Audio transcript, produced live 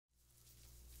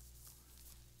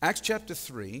Acts chapter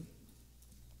 3,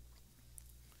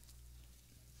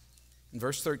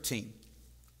 verse 13.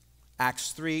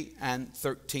 Acts 3 and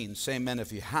 13. Say amen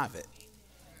if you have it.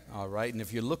 All right. And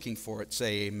if you're looking for it,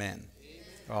 say amen.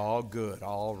 All good.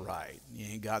 All right. You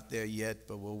ain't got there yet,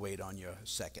 but we'll wait on you a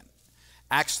second.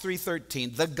 Acts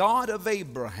 3:13. The God of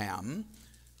Abraham,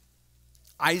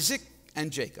 Isaac,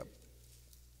 and Jacob,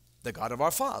 the God of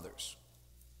our fathers,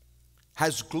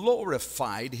 has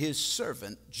glorified his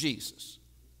servant Jesus.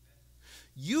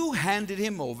 You handed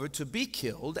him over to be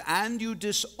killed, and you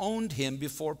disowned him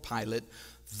before Pilate,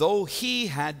 though he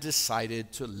had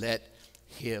decided to let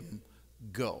him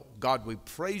go. God, we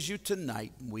praise you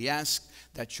tonight. We ask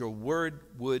that your word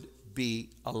would be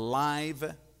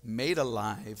alive, made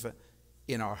alive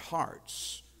in our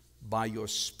hearts by your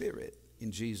Spirit.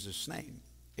 In Jesus' name,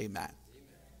 amen.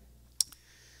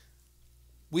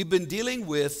 We've been dealing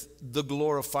with the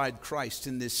glorified Christ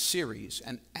in this series,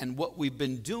 and what we've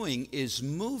been doing is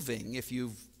moving, if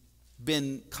you've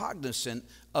been cognizant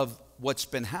of what's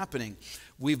been happening.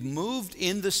 We've moved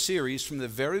in the series from the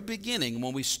very beginning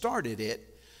when we started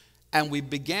it, and we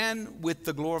began with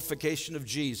the glorification of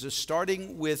Jesus,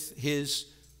 starting with his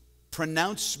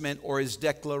pronouncement or his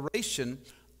declaration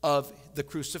of the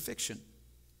crucifixion.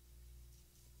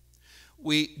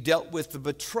 We dealt with the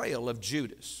betrayal of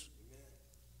Judas.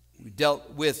 We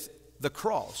dealt with the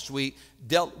cross. We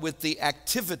dealt with the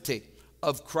activity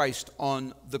of Christ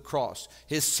on the cross,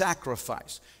 his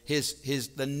sacrifice,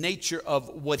 the nature of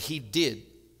what he did.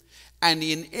 And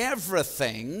in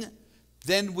everything,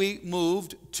 then we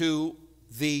moved to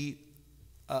the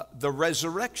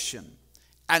resurrection,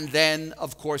 and then,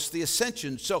 of course, the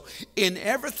ascension. So in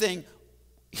everything,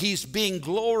 he's being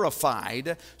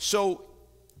glorified. So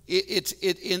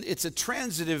it's a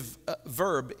transitive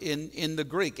verb in the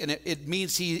Greek, and it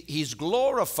means he's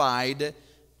glorified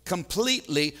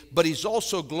completely, but he's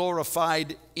also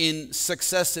glorified in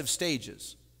successive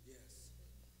stages.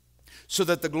 So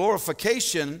that the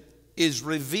glorification is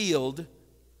revealed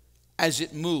as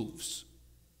it moves.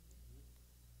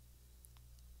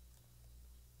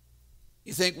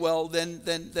 You think, well,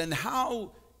 then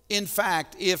how, in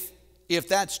fact, if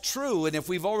that's true, and if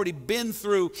we've already been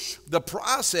through the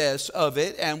process of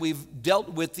it, and we've dealt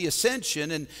with the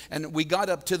ascension, and we got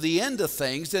up to the end of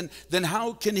things, then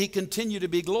how can he continue to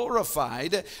be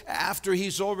glorified after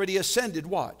he's already ascended?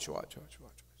 Watch.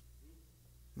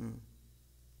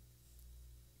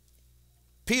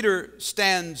 Peter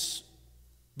stands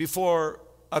before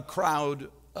a crowd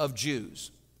of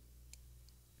Jews.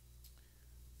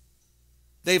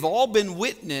 They've all been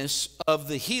witness of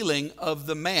the healing of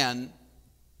the man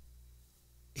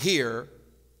here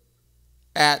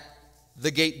at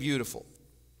the Gate Beautiful.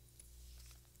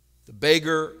 The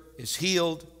beggar is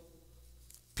healed.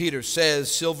 Peter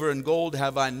says, "Silver and gold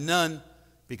have I none,"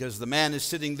 because the man is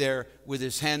sitting there with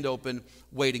his hand open,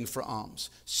 waiting for alms.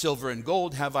 "Silver and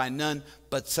gold have I none,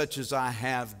 but such as I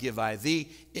have give I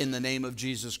thee. In the name of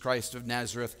Jesus Christ of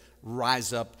Nazareth,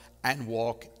 rise up and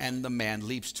walk." And the man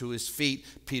leaps to his feet.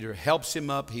 Peter helps him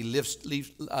up. He lifts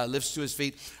to his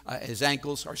feet. His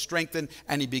ankles are strengthened,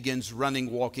 and he begins running,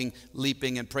 walking,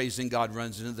 leaping, and praising God,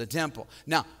 runs into the temple.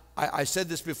 Now, I said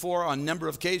this before on a number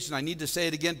of occasions. I need to say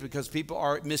it again because people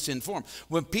are misinformed.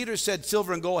 When Peter said,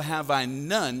 "Silver and gold have I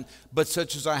none, but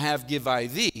such as I have give I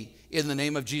thee. In the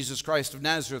name of Jesus Christ of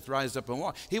Nazareth, rise up and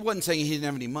walk," he wasn't saying he didn't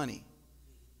have any money.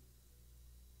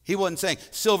 He wasn't saying,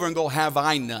 "Silver and gold have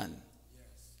I none."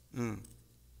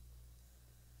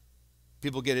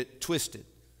 People get it twisted.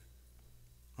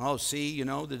 Oh, see,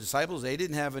 the disciples, they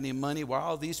didn't have any money. Why are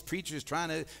all these preachers trying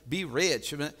to be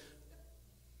rich?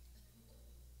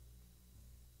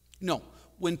 No.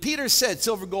 When Peter said,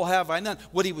 "Silver and gold have I none,"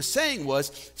 what he was saying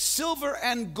was, silver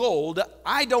and gold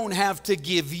I don't have to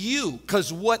give you,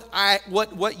 because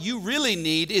what you really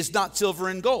need is not silver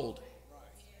and gold.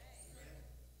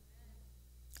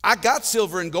 I got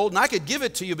silver and gold, and I could give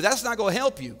it to you, but that's not going to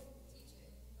help you.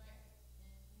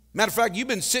 Matter of fact, you've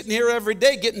been sitting here every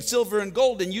day getting silver and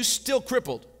gold, and you still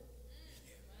crippled.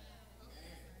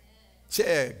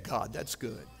 Yeah, God, that's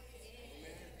good.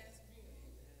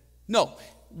 No,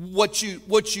 what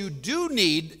you do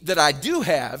need that I do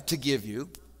have to give you,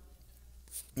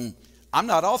 I'm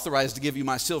not authorized to give you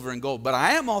my silver and gold, but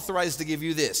I am authorized to give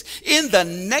you this. In the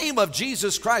name of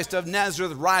Jesus Christ of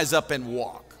Nazareth, rise up and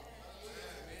walk.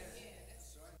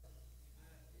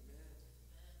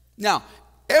 Now,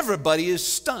 everybody is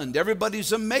stunned.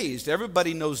 Everybody's amazed.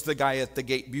 Everybody knows the guy at the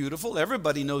Gate Beautiful.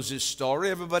 Everybody knows his story.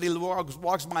 Everybody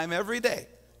walks by him every day.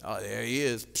 Oh, there he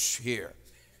is, here.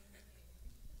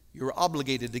 You're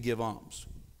obligated to give alms.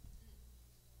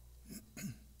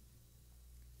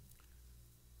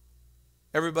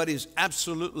 Everybody's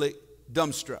absolutely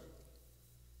dumbstruck.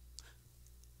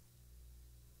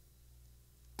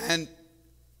 And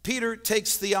Peter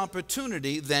takes the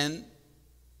opportunity then,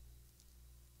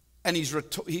 and he's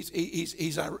excuse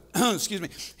me,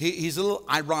 he's a little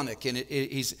ironic in it.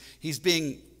 He's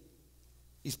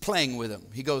playing with him.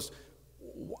 He goes,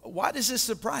 "Why does this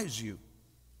surprise you?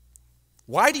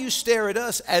 Why do you stare at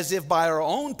us as if by our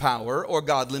own power or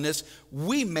godliness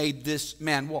we made this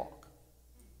man walk?"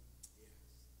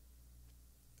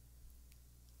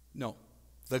 No.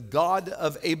 The God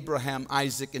of Abraham,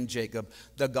 Isaac, and Jacob,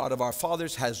 the God of our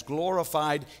fathers, has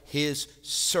glorified his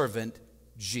servant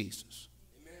Jesus.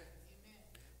 Amen.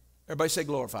 Everybody say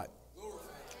glorified.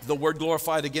 Glorified. The word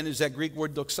glorified again is that Greek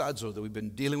word doxazo that we've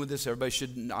been dealing with this. Everybody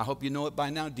should, I hope you know it by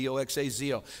now.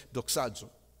 D-O-X-A-Z-O. Doxazo.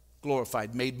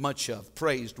 Glorified, made much of,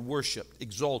 praised, worshiped,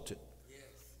 exalted, yes,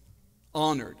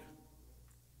 honored.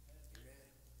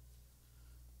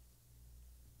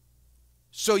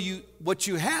 So what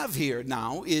you have here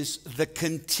now is the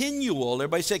continual,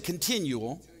 everybody say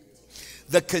continual,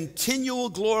 the continual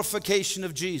glorification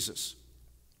of Jesus.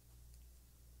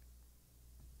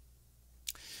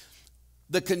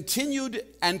 The continued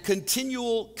and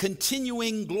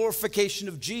continuing glorification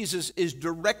of Jesus is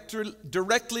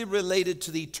directly related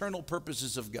to the eternal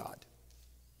purposes of God.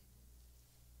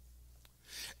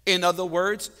 In other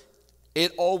words,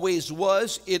 it always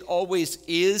was, it always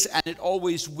is, and it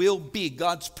always will be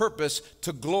God's purpose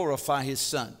to glorify his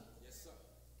Son. Yes, sir.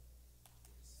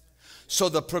 So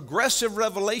the progressive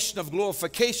revelation of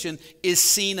glorification is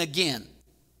seen again.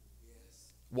 Yes.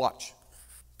 Watch.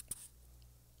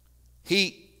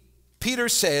 Peter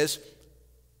says,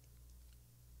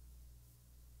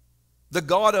 the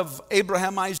God of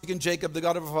Abraham, Isaac, and Jacob, the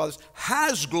God of our fathers,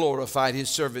 has glorified his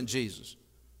servant Jesus.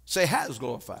 Say, has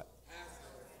glorified.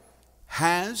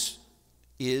 Has,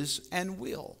 is, and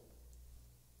will.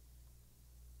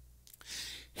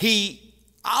 He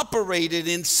operated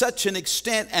in such an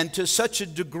extent and to such a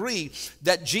degree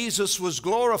that Jesus was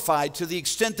glorified to the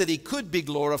extent that he could be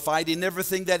glorified in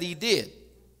everything that he did.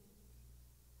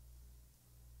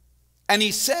 And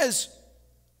he says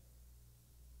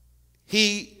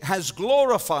he has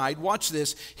glorified, watch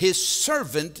this, his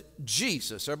servant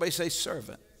Jesus. Everybody say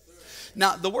servant.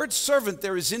 Now, the word servant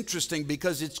there is interesting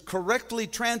because it's correctly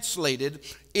translated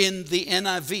in the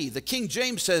NIV. The King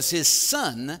James says his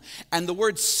son, and the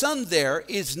word son there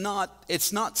is not,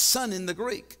 it's not son in the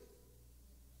Greek.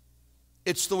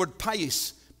 It's the word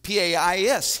pais,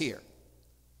 P-A-I-S here.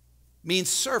 Means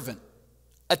servant,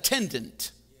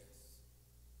 attendant.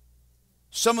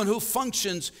 Someone who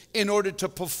functions in order to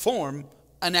perform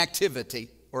an activity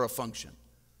or a function.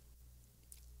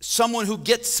 Someone who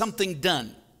gets something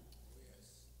done.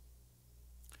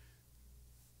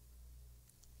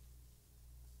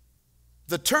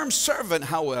 The term servant,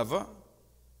 however,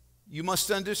 you must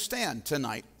understand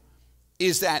tonight,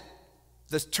 is that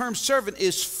the term servant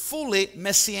is fully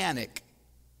messianic.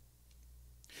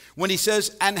 When he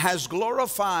says, and has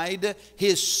glorified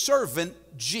his servant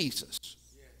Jesus.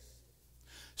 Yes.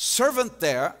 Servant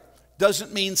there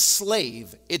doesn't mean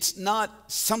slave. It's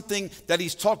not something that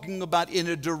he's talking about in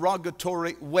a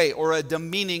derogatory way or a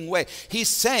demeaning way. He's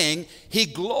saying he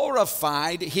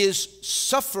glorified his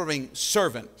suffering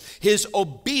servant, his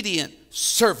obedient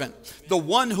servant, the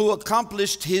one who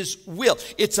accomplished his will.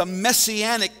 It's a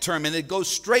messianic term, and it goes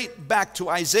straight back to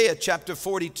Isaiah chapter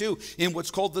 42 in what's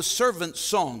called the servant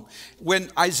song. When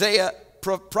Isaiah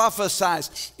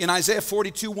prophesies in Isaiah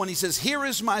 42:1, he says, "Here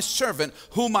is my servant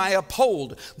whom I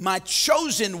uphold, my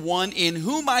chosen one in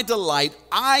whom I delight.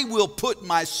 I will put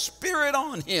my spirit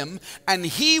on him, and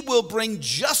he will bring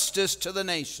justice to the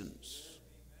nations."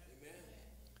 Amen.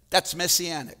 That's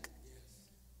messianic.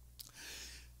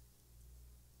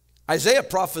 Isaiah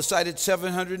prophesied it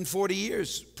 740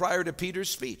 years prior to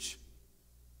Peter's speech.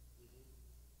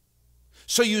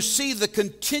 So you see the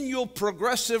continual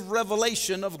progressive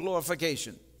revelation of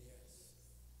glorification.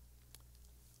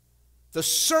 The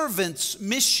servant's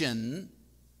mission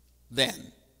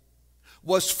then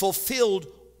was fulfilled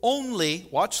only,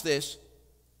 watch this,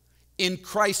 in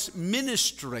Christ's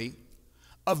ministry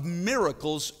of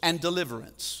miracles and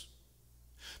deliverance.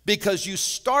 Because you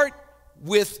start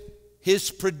with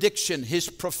his prediction, his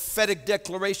prophetic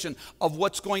declaration of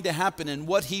what's going to happen and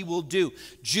what he will do.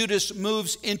 Judas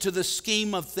moves into the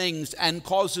scheme of things and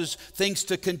causes things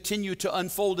to continue to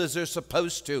unfold as they're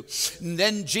supposed to. And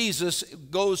then Jesus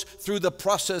goes through the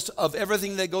process of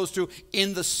everything that goes through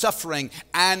in the suffering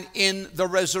and in the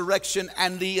resurrection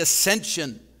and the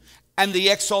ascension and the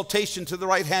exaltation to the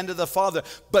right hand of the Father.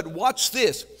 But watch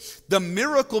this. the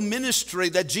miracle ministry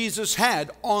that Jesus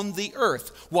had on the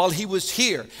earth while he was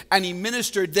here. And he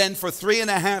ministered then for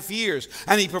 3.5 years.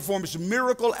 And he performs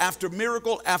miracle after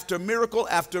miracle after miracle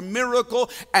after miracle.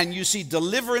 And you see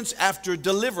deliverance after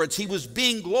deliverance. He was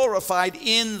being glorified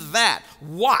in that.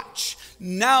 Watch.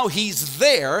 Now he's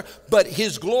there, but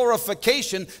his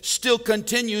glorification still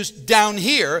continues down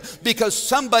here because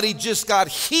somebody just got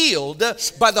healed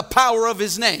by the power of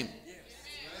his name.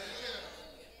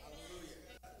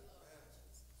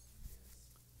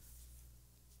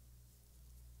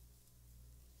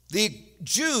 The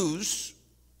Jews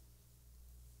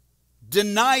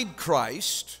denied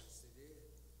Christ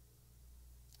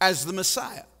as the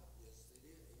Messiah.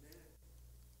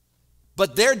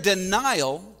 But their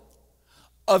denial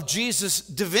of Jesus'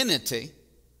 divinity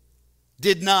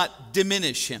did not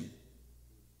diminish him.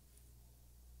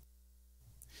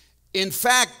 In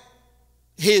fact,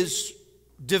 his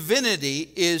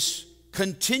divinity is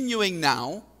continuing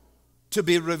now to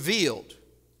be revealed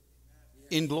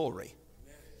in glory.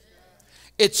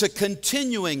 It's a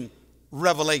continuing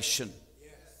revelation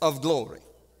of glory.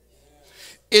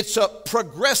 It's a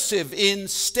progressive in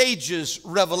stages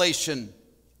revelation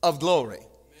of glory.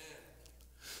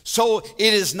 So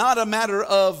it is not a matter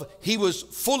of he was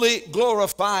fully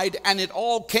glorified and it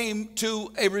all came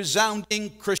to a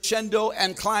resounding crescendo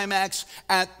and climax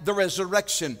at the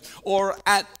resurrection or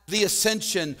at the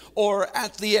ascension or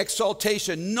at the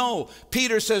exaltation. No,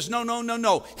 Peter says,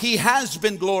 no. He has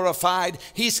been glorified.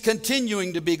 He's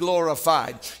continuing to be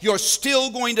glorified. You're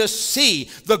still going to see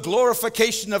the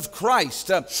glorification of Christ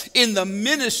in the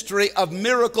ministry of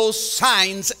miracles,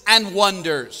 signs, and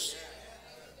wonders.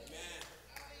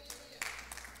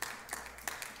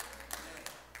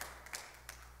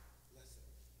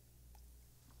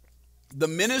 The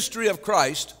ministry of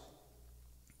Christ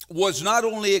was not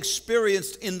only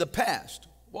experienced in the past,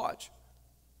 watch,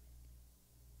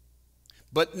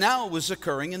 but now it was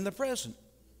occurring in the present.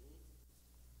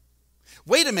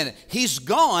 Wait a minute, he's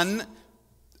gone,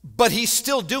 but he's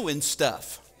still doing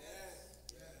stuff.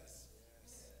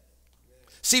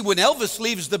 See, when Elvis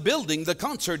leaves the building, the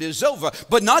concert is over,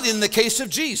 but not in the case of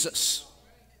Jesus.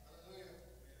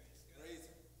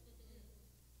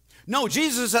 No,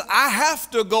 Jesus said, I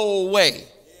have to go away,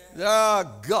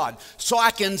 God, so I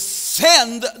can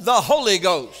send the Holy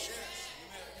Ghost.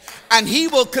 And he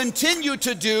will continue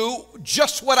to do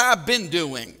just what I've been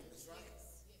doing.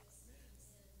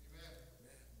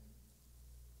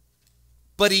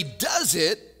 But he does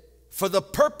it for the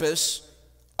purpose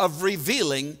of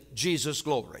revealing Jesus'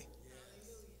 glory.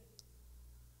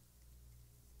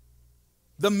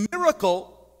 The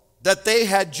miracle that they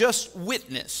had just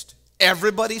witnessed,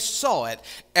 everybody saw it.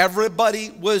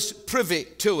 Everybody was privy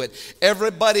to it.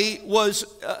 Everybody was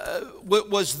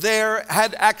there,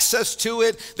 had access to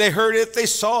it. They heard it. They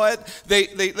saw it.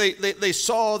 They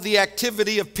saw the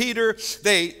activity of Peter.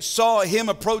 They saw him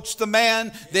approach the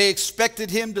man. They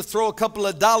expected him to throw a couple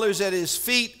of dollars at his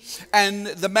feet. And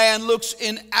the man looks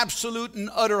in absolute and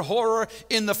utter horror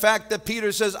in the fact that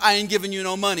Peter says, I ain't giving you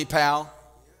no money, pal.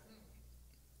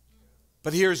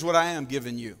 But here's what I am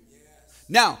giving you.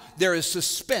 Now, there is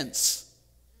suspense.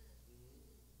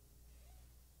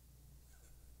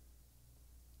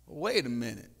 Wait a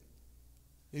minute.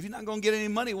 If you're not going to get any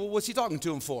money, well, what's he talking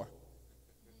to him for?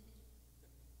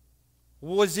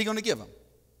 What is he going to give him?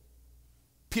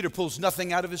 Peter pulls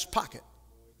nothing out of his pocket.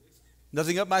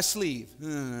 Nothing up my sleeve.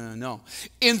 No.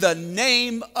 In the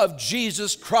name of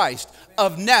Jesus Christ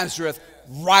of Nazareth,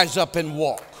 rise up and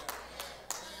walk.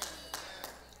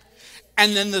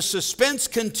 And then the suspense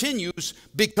continues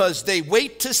because they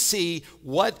wait to see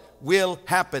what will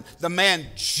happen. The man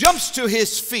jumps to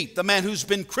his feet, the man who's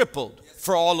been crippled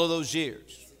for all of those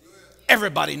years.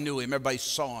 Everybody knew him. Everybody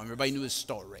saw him. Everybody knew his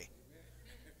story.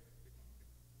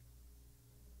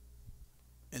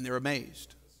 And they're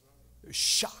amazed. They're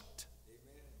shocked,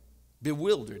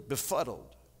 bewildered,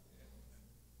 befuddled.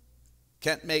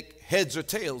 Can't make heads or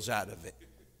tails out of it.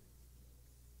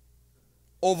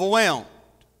 Overwhelmed.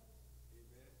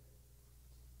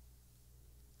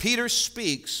 Peter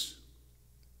speaks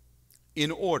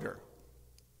in order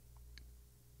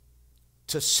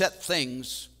to set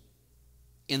things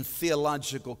in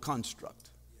theological construct.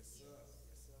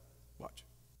 Watch.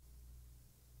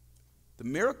 The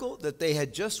miracle that they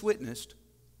had just witnessed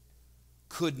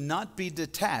could not be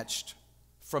detached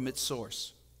from its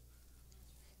source.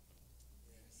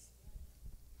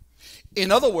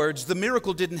 In other words, the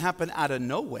miracle didn't happen out of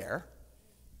nowhere.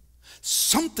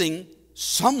 Someone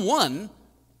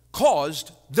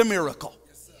caused the miracle.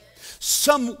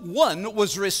 Someone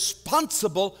was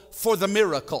responsible for the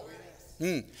miracle.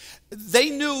 They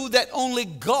knew that only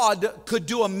God could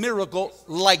do a miracle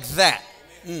like that.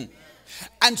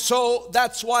 And so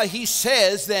that's why he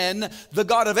says then, the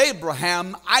God of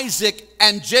Abraham, Isaac,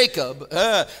 and Jacob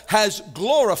has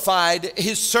glorified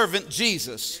his servant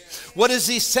Jesus. What is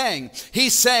he saying?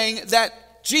 He's saying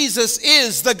that Jesus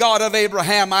is the God of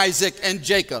Abraham, Isaac, and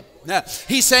Jacob.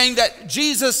 He's saying that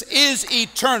Jesus is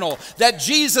eternal, that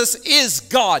Jesus is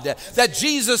God, that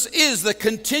Jesus is the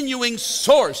continuing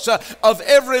source of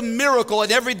every miracle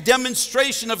and every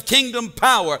demonstration of kingdom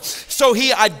power. So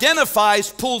he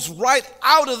identifies, pulls right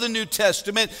out of the New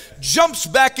Testament, jumps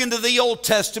back into the Old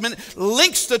Testament,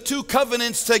 links the two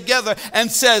covenants together,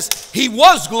 and says he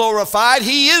was glorified,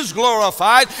 he is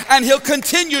glorified, and he'll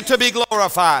continue to be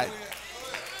glorified.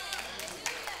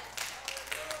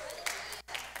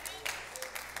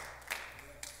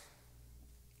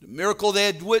 The miracle they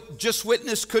had just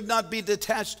witnessed could not be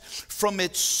detached from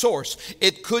its source.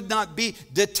 It could not be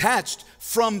detached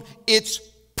from its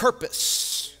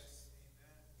purpose.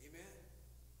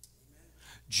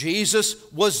 Jesus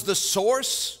was the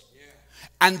source,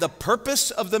 and the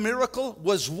purpose of the miracle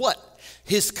was what?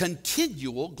 His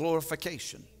continual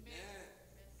glorification.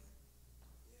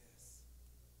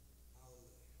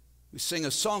 We sing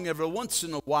a song every once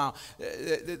in a while.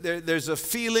 There's a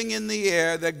feeling in the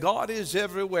air that God is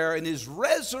everywhere, and his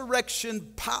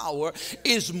resurrection power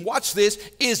is, watch this,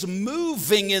 is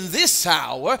moving in this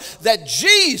hour that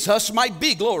Jesus might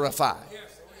be glorified.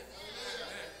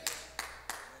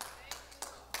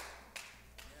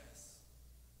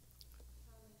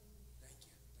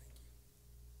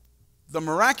 The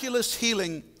miraculous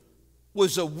healing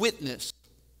was a witness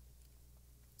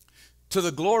to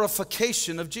the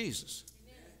glorification of Jesus.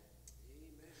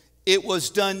 It was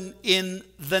done in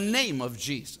the name of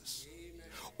Jesus,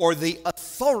 or the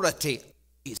authority of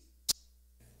Jesus,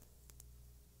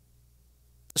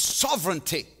 the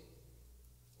sovereignty,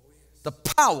 the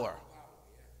power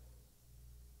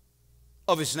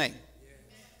of his name.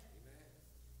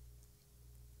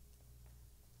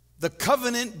 The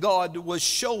covenant God was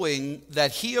showing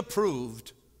that he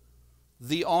approved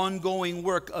the ongoing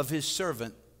work of his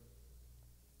servant,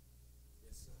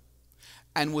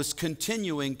 and was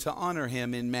continuing to honor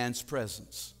him in man's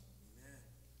presence.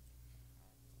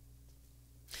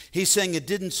 He's saying it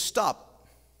didn't stop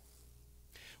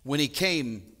when he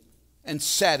came and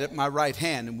sat at my right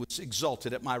hand and was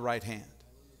exalted at my right hand.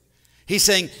 He's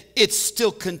saying it's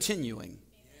still continuing.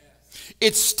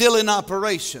 It's still in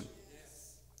operation.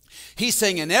 He's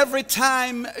saying, and every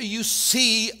time you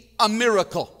see a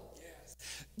miracle,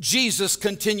 Jesus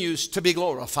continues to be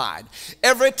glorified.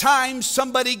 Every time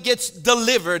somebody gets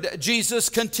delivered, Jesus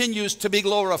continues to be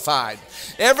glorified.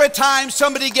 Every time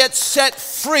somebody gets set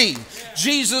free,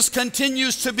 Jesus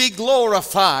continues to be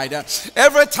glorified.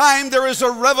 Every time there is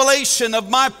a revelation of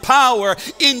my power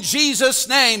in Jesus'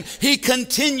 name, he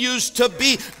continues to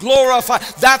be glorified.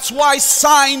 That's why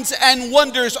signs and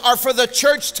wonders are for the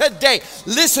church today.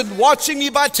 Listen, watching me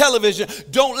by television,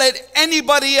 don't let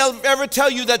anybody else ever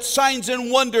tell you that signs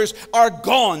and wonders are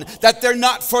gone, that they're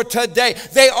not for today.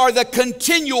 They are the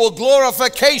continual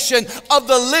glorification of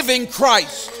the living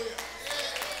Christ.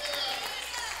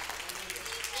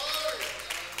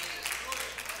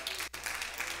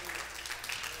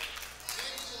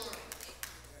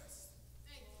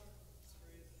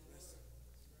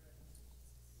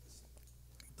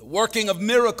 The working of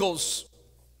miracles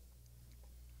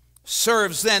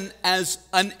serves then as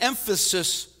an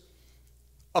emphasis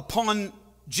upon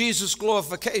Jesus'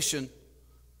 glorification,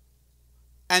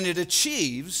 and it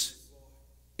achieves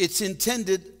its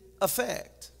intended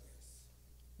effect.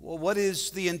 Well, what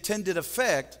is the intended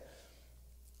effect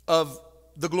of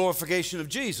the glorification of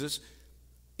Jesus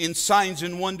in signs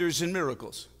and wonders and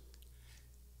miracles?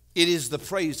 It is the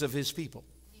praise of his people.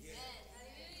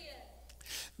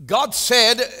 God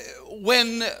said,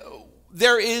 when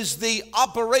there is the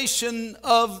operation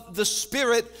of the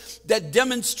Spirit that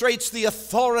demonstrates the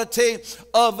authority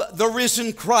of the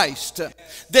risen Christ,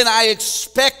 then I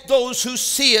expect those who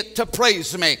see it to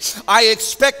praise me. I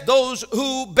expect those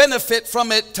who benefit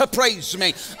from it to praise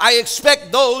me. I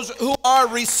expect those who are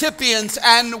recipients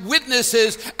and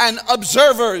witnesses and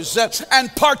observers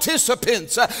and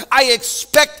participants. I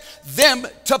expect them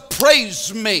to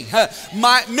praise me.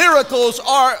 My miracles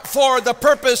are for the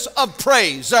purpose of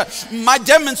praise. My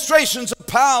demonstrations of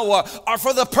power are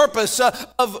for the purpose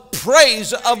of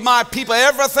praise of my people.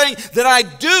 Everything that I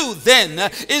do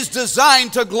then is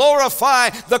designed to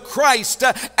glorify the Christ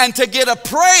and to get a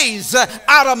praise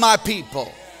out of my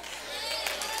people.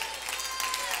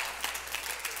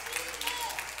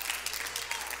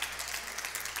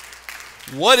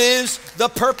 What is the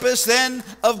purpose then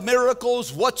of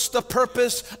miracles? What's the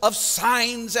purpose of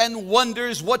signs and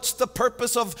wonders? What's the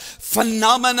purpose of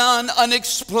phenomenon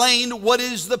unexplained? What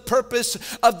is the purpose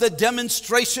of the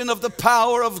demonstration of the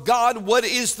power of God? What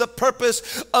is the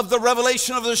purpose of the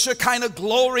revelation of the Shekinah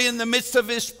glory in the midst of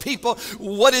His people?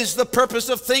 What is the purpose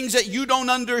of things that you don't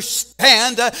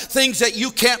understand, things that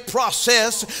you can't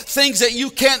process, things that you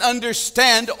can't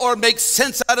understand or make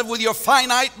sense out of with your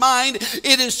finite mind?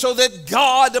 It is so that God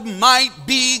might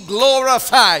be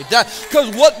glorified.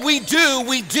 Because what we do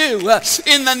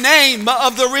in the name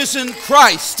of the risen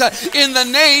Christ, in the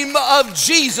name of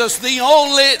Jesus, the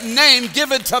only name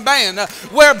given to man,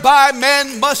 whereby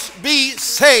man must be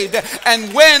saved.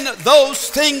 And when those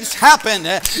things happen,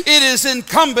 it is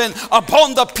incumbent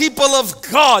upon the people of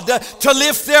God to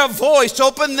lift their voice,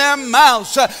 open their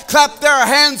mouths, clap their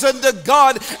hands unto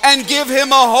God, and give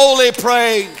Him a holy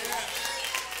praise.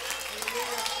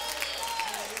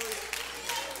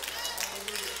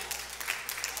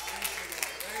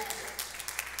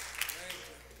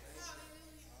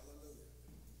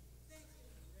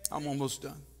 I'm almost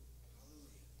done.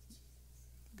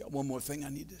 Got one more thing I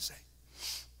need to say.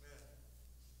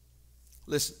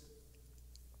 Listen.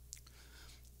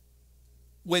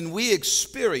 When we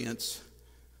experience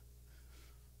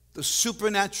the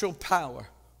supernatural power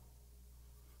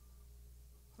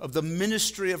of the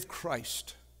ministry of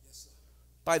Christ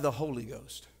by the Holy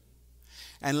Ghost,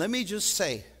 and let me just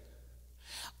say,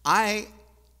 I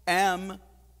am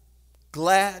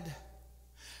glad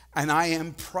and I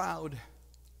am proud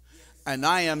and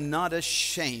I am not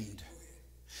ashamed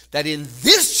that in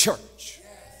this church,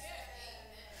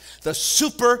 the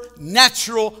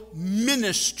supernatural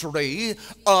ministry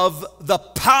of the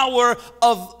power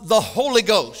of the Holy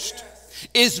Ghost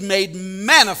is made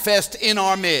manifest in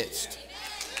our midst.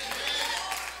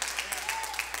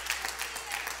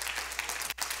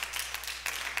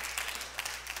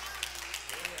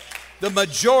 The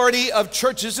majority of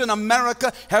churches in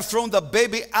America have thrown the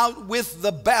baby out with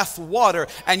the bath water,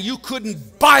 and you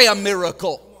couldn't buy a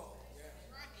miracle.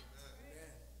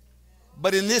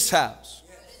 But in this house,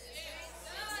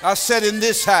 I said in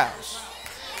this house,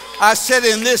 I said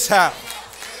in this house,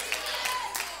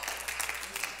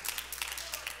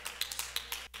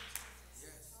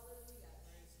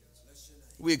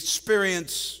 we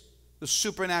experience the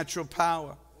supernatural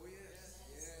power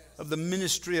of the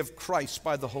ministry of Christ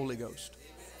by the Holy Ghost.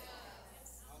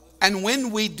 And when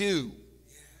we do,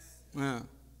 and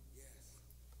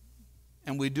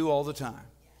we do all the time,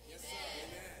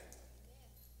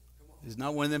 it's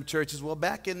not one of them churches, well,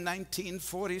 back in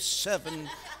 1947,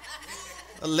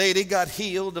 a lady got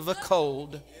healed of a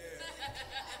cold.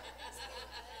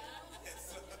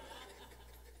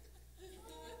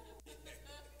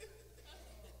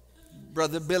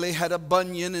 Brother Billy had a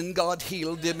bunion and God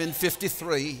healed him in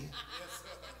 53.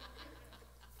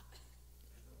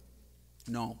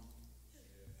 No.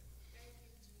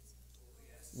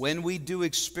 When we do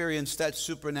experience that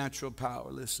supernatural power,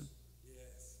 listen.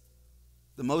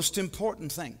 The most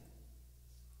important thing.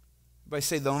 Everybody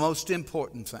say the most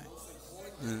important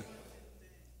thing.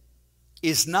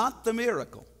 Is not the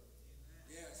miracle.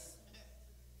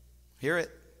 Hear it.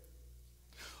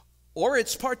 Or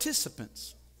its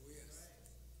participants.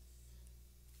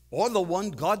 Or the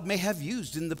one God may have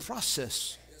used in the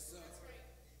process.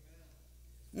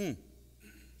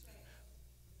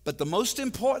 But the most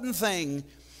important thing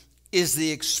is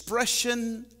the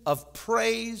expression of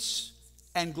praise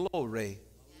and glory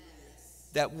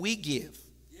that we give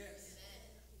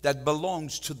that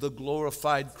belongs to the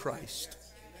glorified Christ,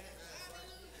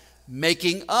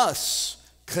 making us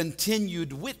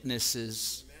continued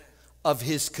witnesses of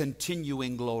His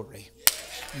continuing glory.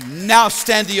 Now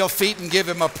stand to your feet and give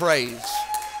Him a praise.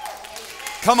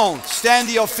 Come on, stand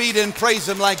to your feet and praise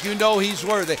Him like you know He's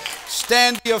worthy.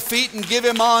 Stand to your feet and give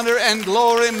Him honor and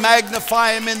glory.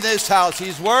 Magnify Him in this house.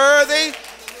 He's worthy.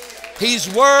 He's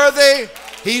worthy.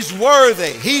 He's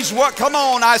worthy. Come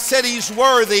on, I said He's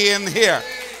worthy in here.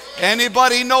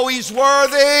 Anybody know He's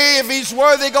worthy? If He's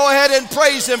worthy, go ahead and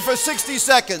praise Him for 60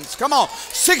 seconds. Come on,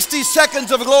 60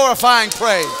 seconds of glorifying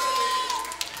praise.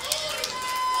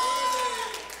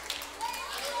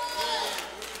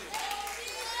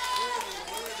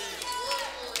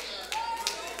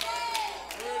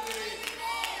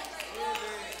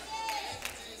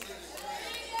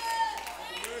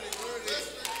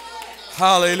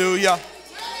 Hallelujah.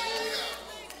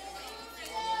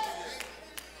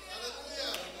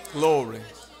 Glory.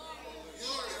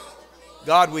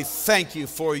 God, we thank You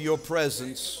for Your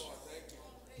presence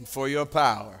and for Your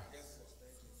power.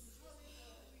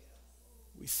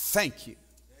 We thank You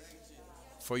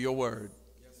for Your word.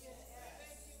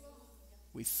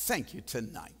 We thank you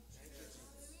tonight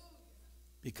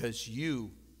because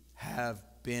you have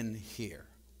been here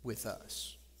with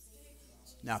us.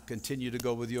 Now continue to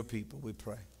go with your people, we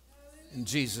pray. In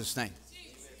Jesus' name,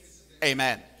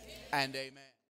 amen and amen.